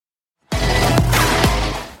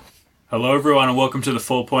Hello, everyone, and welcome to the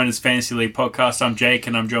Four Pointers Fantasy League podcast. I'm Jake,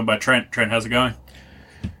 and I'm joined by Trent. Trent, how's it going?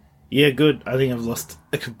 Yeah, good. I think I've lost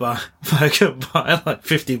a combined like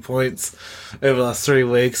 50 points over the last 3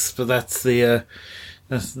 weeks, but that's the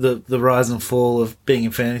rise and fall of being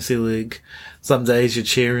in fantasy league. Some days you're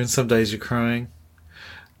cheering, some days you're crying.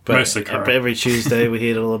 But Mostly crying. Every Tuesday we're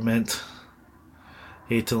here to lament.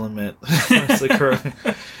 Mostly crying.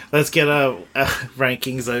 Let's get our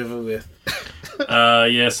rankings over with.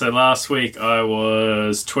 So last week I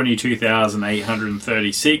was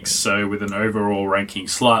 22,836, so with an overall ranking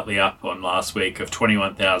slightly up on last week of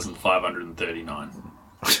 21,539.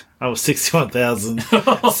 I was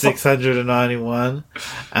 61,691,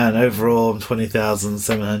 and overall I'm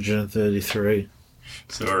 20,733.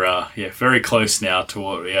 So we're very close now to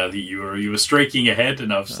what you were streaking ahead,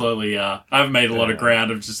 and I've slowly I haven't made a lot of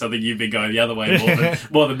ground. Of just I think you've been going the other way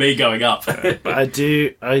more than me going up. But I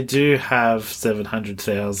do have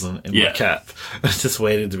 700,000 in my cap. It's just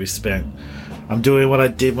waiting to be spent. I'm doing what I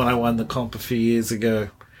did when I won the comp a few years ago,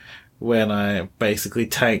 when I basically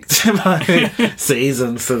tanked my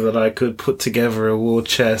season so that I could put together a war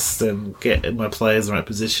chest and get my players in the right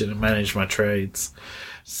position and manage my trades.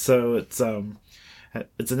 So it's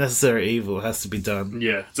a necessary evil. It has to be done.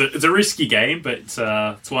 Yeah, it's a risky game, but it's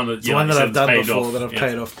one that I've done before, that I've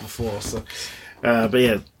paid off before. So,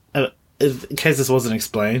 in case this wasn't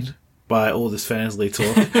explained by all this fantasy league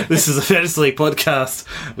talk, this is a fantasy league podcast.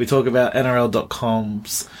 We talk about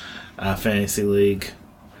NRL.com's fantasy league.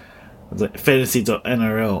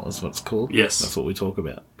 Fantasy.nrl is what it's called. Yes, that's what we talk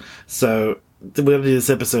about. So we're going to do this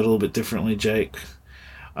episode a little bit differently, Jake.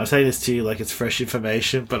 I'm saying this to you like it's fresh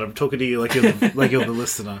information, but I'm talking to you like you're the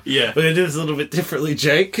listener. Yeah. We're going to do this a little bit differently,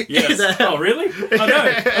 Jake. Yes. Oh, really? Oh, no.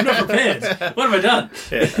 I'm not prepared. What have I done?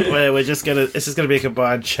 Well, it's just going to be a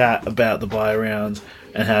combined chat about the buy round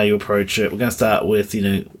and how you approach it. We're going to start with,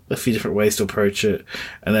 a few different ways to approach it,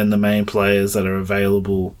 and then the main players that are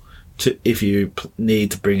available to if you need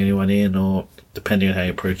to bring anyone in, or depending on how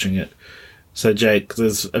you're approaching it. So, Jake,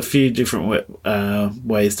 there's a few different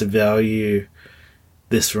ways to value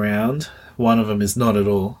this round. One of them is not at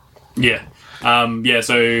all. Yeah.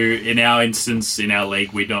 So in our instance, in our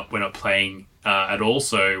league, we're not playing at all.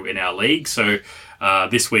 So in our league,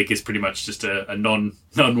 this week is pretty much just a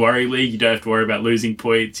non-worry league. You don't have to worry about losing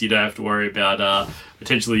points. You don't have to worry about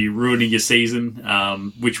potentially ruining your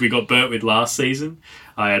season, which we got burnt with last season.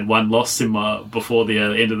 I had one loss before the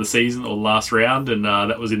end of the season, or last round, and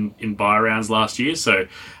that was in buy rounds last year. So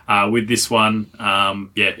with this one,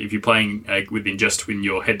 if you're playing within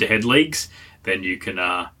your head-to-head leagues, then you can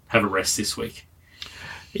have a rest this week.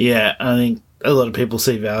 Yeah, I think a lot of people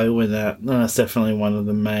see value in that. That's definitely one of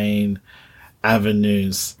the main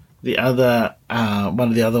avenues. The other one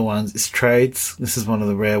of the other ones is trades. This is one of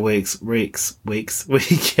the rare weeks where you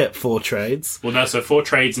get 4 trades. Well, no, so 4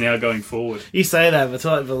 trades now going forward. You say that, but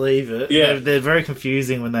until I believe it. Yeah. They're very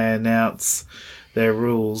confusing when they announce their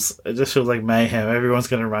rules. It just feels like mayhem. Everyone's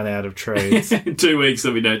going to run out of trades. In 2 weeks,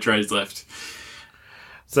 there'll be no trades left.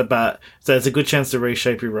 So it's a good chance to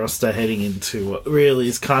reshape your roster heading into what really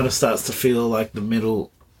is kind of starts to feel like the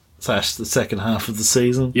middle / the second half of the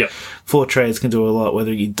season. Yep. 4 trades can do a lot.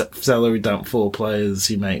 Whether you salary dump 4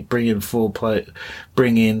 players, you bring in 4 players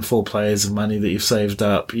of money that you've saved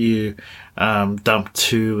up. You dump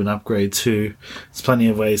 2 and upgrade 2. There's plenty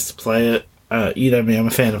of ways to play it. You know me, I'm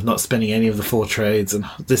a fan of not spending any of the 4 trades, and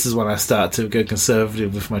this is when I start to go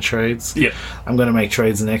conservative with my trades. Yeah, I'm going to make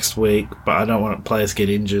trades next week, but I don't want players to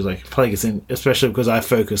get injured. Like, players especially because I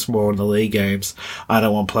focus more on the league games. I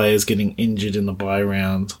don't want players getting injured in the buy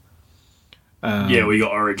round. We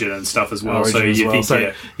got Origin and stuff as well.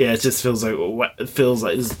 It just feels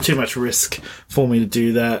like there's too much risk for me to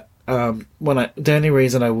do that. The only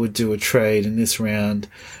reason I would do a trade in this round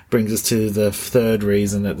brings us to the third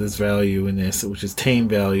reason that there's value in this, which is team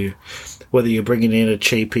value. Whether you're bringing in a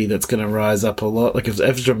cheapie that's going to rise up a lot, like if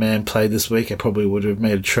Ezra Mann played this week, I probably would have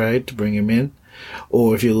made a trade to bring him in.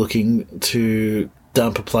 Or if you're looking to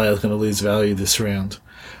dump a player that's going to lose value this round.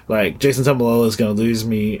 Like, Jason Taumalolo is going to lose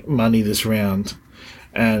me money this round,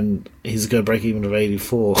 and he's going to break even of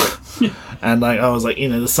 84. And I was like,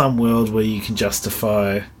 there's some world where you can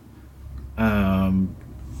justify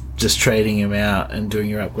just trading him out and doing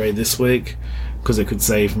your upgrade this week, because it could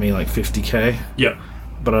save me like 50k. Yeah.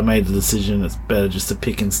 But I made the decision it's better just to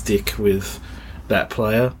pick and stick with that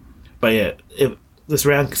player. But yeah, this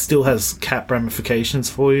round still has cap ramifications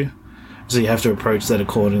for you, so you have to approach that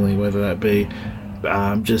accordingly, whether that be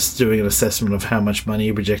just doing an assessment of how much money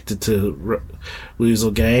you're projected to lose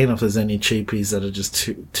or gain, or if there's any cheapies that are just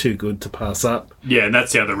too good to pass up. Yeah, and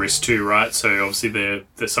that's the other risk too, right? So obviously,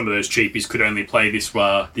 some of those cheapies could only play this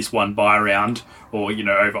one bye round, or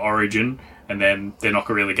over Origin, and then they're not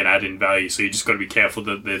really going to add in value. So you just got to be careful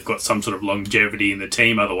that they've got some sort of longevity in the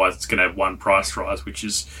team. Otherwise, it's going to have one price rise, which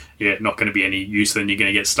is not going to be any use. Then you're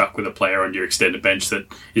going to get stuck with a player on your extended bench that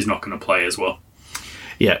is not going to play as well.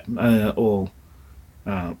 Yeah, all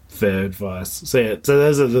fair advice. So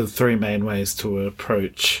those are the three main ways to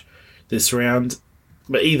approach this round.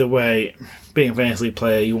 But either way, being a fantasy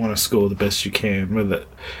player, you want to score the best you can.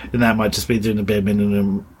 And that might just be doing the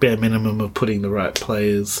bare minimum of putting the right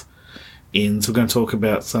players in. So we're going to talk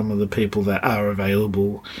about some of the people that are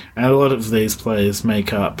available. And a lot of these players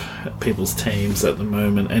make up people's teams at the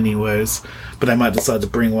moment anyways. But they might decide to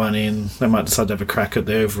bring one in. They might decide to have a crack at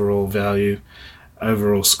the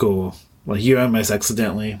overall score. Like you almost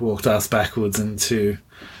accidentally walked us backwards into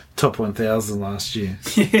top 1,000 last year.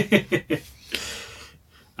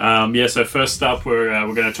 So first up, we're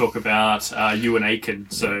going to talk about Ewan Aiken.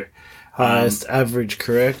 So highest average,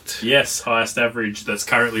 correct? Yes, highest average that's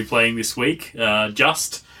currently playing this week. So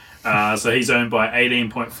he's owned by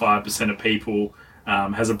 18.5% of people.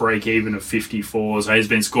 Has a break even of 54. So he's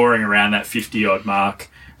been scoring around that 50 odd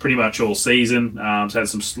mark pretty much all season. He's had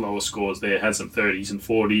some slower scores there, had some 30s and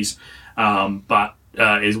 40s, but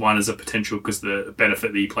is one as a potential because the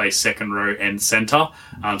benefit that he plays second row and centre,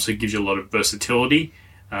 so it gives you a lot of versatility.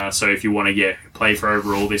 So if you want to play for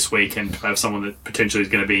overall this week and have someone that potentially is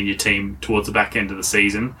going to be in your team towards the back end of the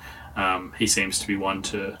season, he seems to be one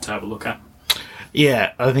to have a look at.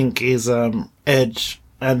 Yeah, I think his edge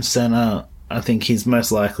and centre, I think he's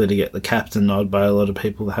most likely to get the captain nod by a lot of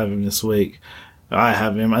people that have him this week. I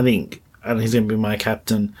have him. I think he's going to be my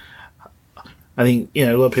captain. I think,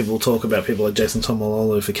 a lot of people talk about people like Jason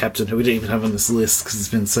Tomololo for captain, who we didn't even have on this list because it's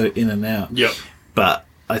been so in and out. Yep. But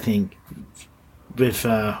I think with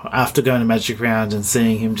after going to Magic Round and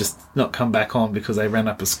seeing him just not come back on because they ran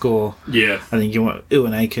up a score, I think you want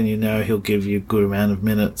Ewan Aiken, he'll give you a good amount of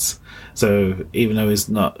minutes. So even though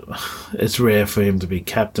it's rare for him to be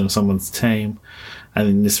captain of someone's team, and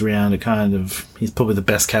in this round he's probably the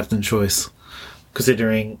best captain choice.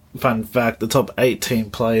 Considering, fun fact, the top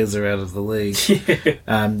 18 players are out of the league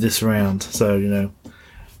this round. So,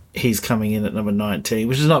 he's coming in at number 19,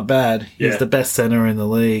 which is not bad. He's the best centre in the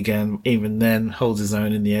league, and even then holds his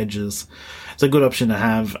own in the edges. It's a good option to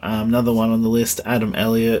have. Another one on the list, Adam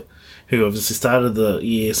Elliott, who obviously started the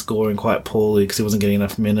year scoring quite poorly because he wasn't getting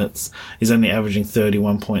enough minutes. He's only averaging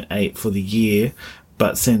 31.8 for the year.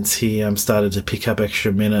 But since he started to pick up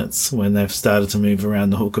extra minutes when they've started to move around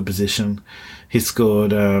the hooker position, he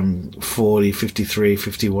scored 40, 53,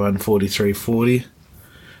 51, 43, 40.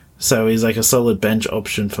 So he's like a solid bench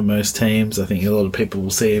option for most teams. I think a lot of people will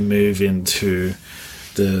see him move into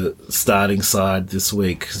the starting side this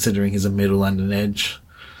week, considering he's a middle and an edge.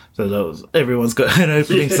 So everyone's got an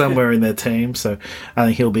opening somewhere in their team. So I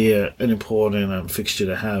think he'll be an important fixture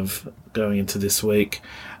to have going into this week.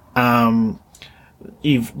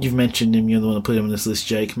 You've mentioned him. You're the one that put him on this list,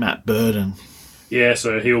 Jake. Matt Burden. Yeah,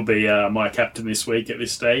 so he'll be my captain this week at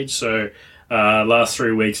this stage. So last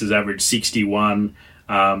 3 weeks has averaged 61.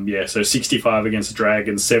 So 65 against the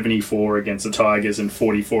Dragons, 74 against the Tigers, and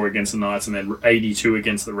 44 against the Knights, and then 82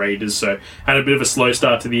 against the Raiders. So had a bit of a slow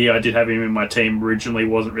start to the year. I did have him in my team originally.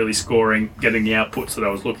 Wasn't really scoring, getting the outputs that I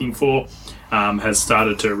was looking for. Has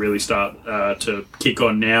started to really to kick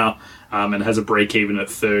on now. And has a break even at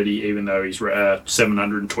 30, even though he's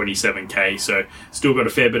 727k. So still got a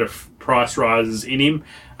fair bit of price rises in him.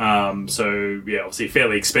 Obviously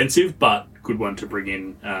fairly expensive, but good one to bring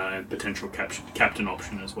in and potential captain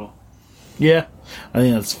option as well. Yeah, I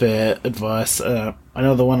think that's fair advice.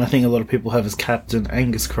 Another one I think a lot of people have as captain,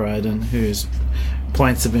 Angus Crichton, whose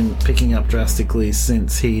points have been picking up drastically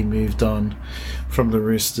since he moved on from the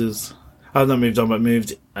Roosters. Not moved on, but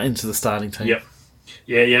moved into the starting team. Yep.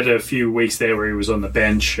 Yeah, he had a few weeks there where he was on the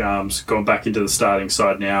bench, gone back into the starting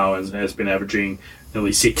side now and has been averaging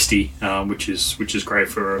nearly 60, which is great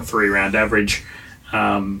for a 3-round average.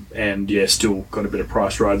 Still got a bit of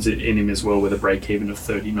price rides in him as well with a break-even of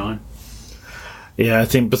 39. Yeah, I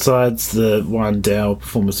think besides the one Dow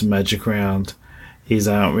performance in Magic Round, he's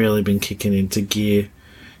really been kicking into gear.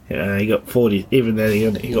 He got 40, even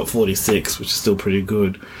then he got 46, which is still pretty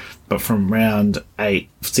good. But from round 8,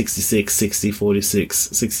 66, 60, 46,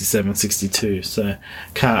 67, 62. So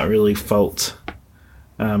can't really fault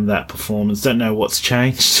that performance. Don't know what's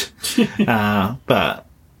changed, but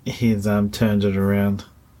he's turned it around.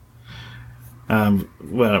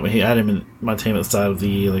 Well, he had him in my team at the start of the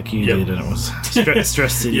year, like you did, and it was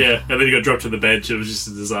stress city. Yeah, and then he got dropped to the bench. It was just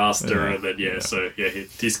a disaster. And then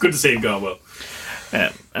it's good to see him going well.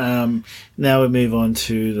 Now we move on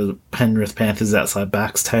to the Penrith Panthers outside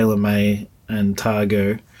backs, Taylor May and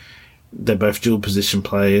Targo. They're both dual position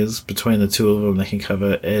players. Between the two of them, they can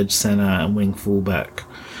cover edge, centre, and wing fullback.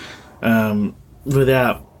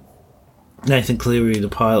 Without Nathan Cleary to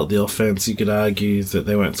pilot the offense, you could argue that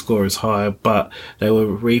they won't score as high, but they were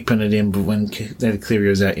reaping it in when Nathan Cleary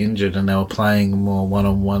was out injured, and they were playing more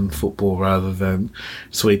one-on-one football rather than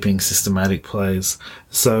sweeping systematic plays.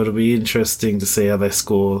 So it'll be interesting to see how they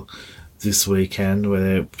score this weekend,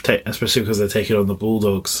 especially because they're taking on the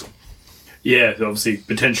Bulldogs. Yeah, obviously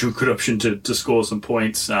potential good option to score some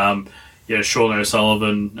points. Sean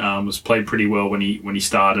O'Sullivan was played pretty well when he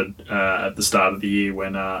started at the start of the year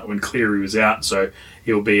when Cleary was out, so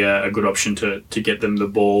he'll be a good option to get them the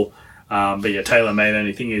ball. Taylor May, the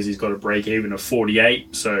only thing is he's got a break even of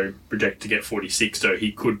 48, so projected to get 46, so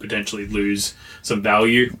he could potentially lose some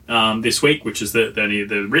value this week, which is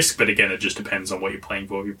the risk. But again, it just depends on what you're playing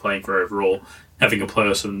for. If you're playing for overall, having a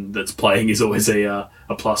person that's playing is always a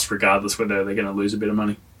plus, regardless whether they're going to lose a bit of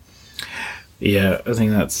money. Yeah, I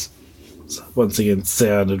think that's once again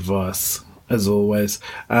sound advice as always.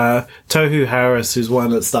 Tohu Harris, who's one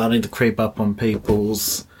that's starting to creep up on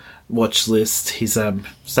people's watch list. He's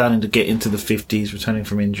starting to get into the 50s, returning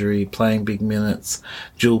from injury, playing big minutes,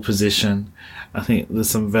 dual position. I think there's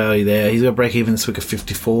some value there. He's got a break even this week of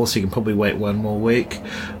 54, so you can probably wait one more week.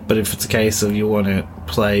 But if it's a case of you want to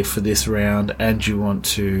play for this round and you want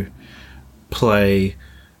to play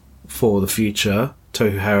for the future,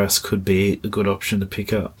 Tohu Harris could be a good option to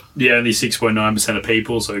pick up. Yeah, only 6.9% of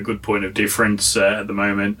people, so a good point of difference at the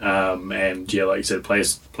moment. Like you said,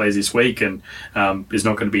 plays this week and is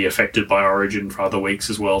not going to be affected by Origin for other weeks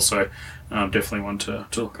as well. So definitely one to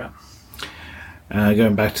look at.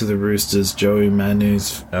 Going back to the Roosters, Joey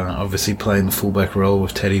Manu's obviously playing the fullback role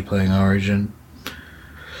with Teddy playing Origin.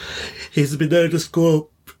 He's been known to score.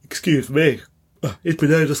 He's been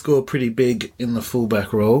known to score pretty big in the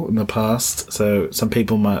fullback role in the past, so some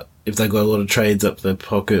people might, if they've got a lot of trades up their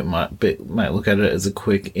pocket, might look at it as a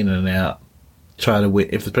quick in and out, try to win,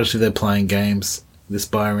 especially if they're playing games this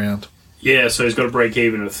bye round. Yeah, so he's got a break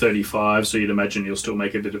even of 35, so you'd imagine he'll still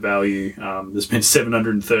make a bit of value. There's been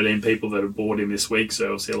 713 people that have bought him this week, so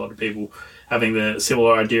obviously a lot of people having the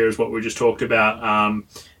similar idea as what we just talked about.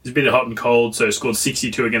 He's a bit hot and cold, so scored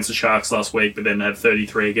 62 against the Sharks last week, but then had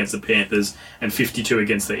 33 against the Panthers and 52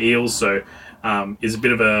 against the Eels. So is a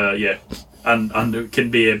bit of a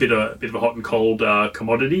can be a bit of a hot and cold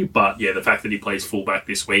commodity. But the fact that he plays fullback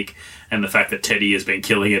this week and the fact that Teddy has been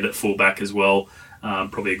killing it at fullback as well,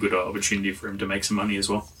 probably a good opportunity for him to make some money as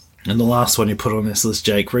well. And the last one you put on this list,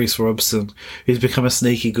 Jake Reece-Robson, who's become a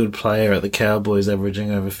sneaky good player at the Cowboys, averaging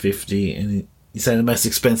over 50, and he's the most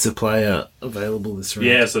expensive player available this round.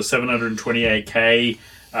 Yeah, so 728k,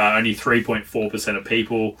 only 3.4% of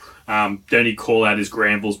people. The only call out is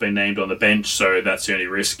Granville's been named on the bench, so that's the only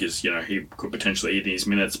risk is, he could potentially eat his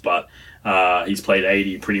minutes, but he's played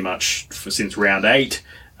 80 pretty much since round 8.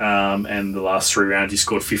 And the last 3 rounds he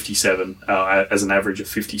scored 57 as an average of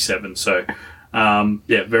 57. So,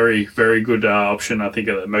 very, very good option. I think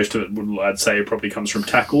most of it, I'd say, probably comes from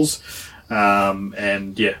tackles.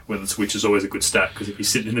 Which is always a good stat, because if he's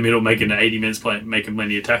sitting in the middle making 80 minutes making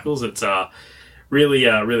plenty of tackles, it's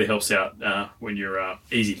really helps out when you're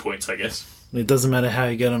easy points, I guess. It doesn't matter how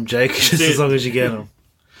you get them, Jake, just as long as you get them.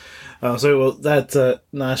 That's a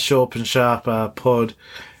nice short and sharp pod,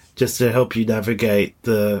 just to help you navigate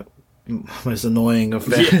the most annoying of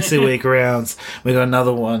fantasy week rounds. We got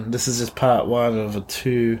another one. This is just part one of a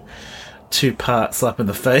two-part slap in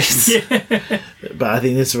the face. But I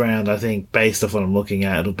think this round, based off what I'm looking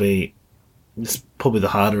at, it's probably the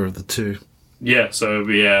harder of the two. Yeah, so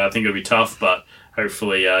I think it'll be tough, but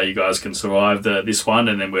hopefully you guys can survive this one,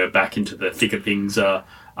 and then we're back into the thick of things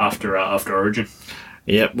after Origin.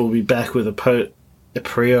 Yep, we'll be back with a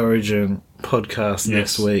pre-Origin podcast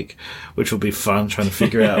next week, which will be fun, trying to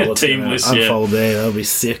figure out what's going to unfold there. That'll be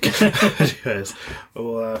sick. Anyways,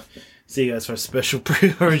 we'll see you guys for a special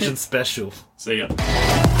pre-Origin special. See ya.